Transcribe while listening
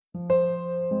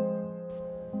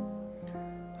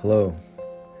Hello,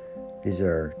 these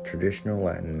are traditional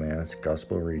Latin Mass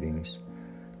Gospel readings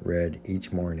read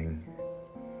each morning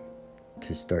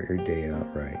to start your day out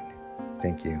right.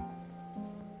 Thank you.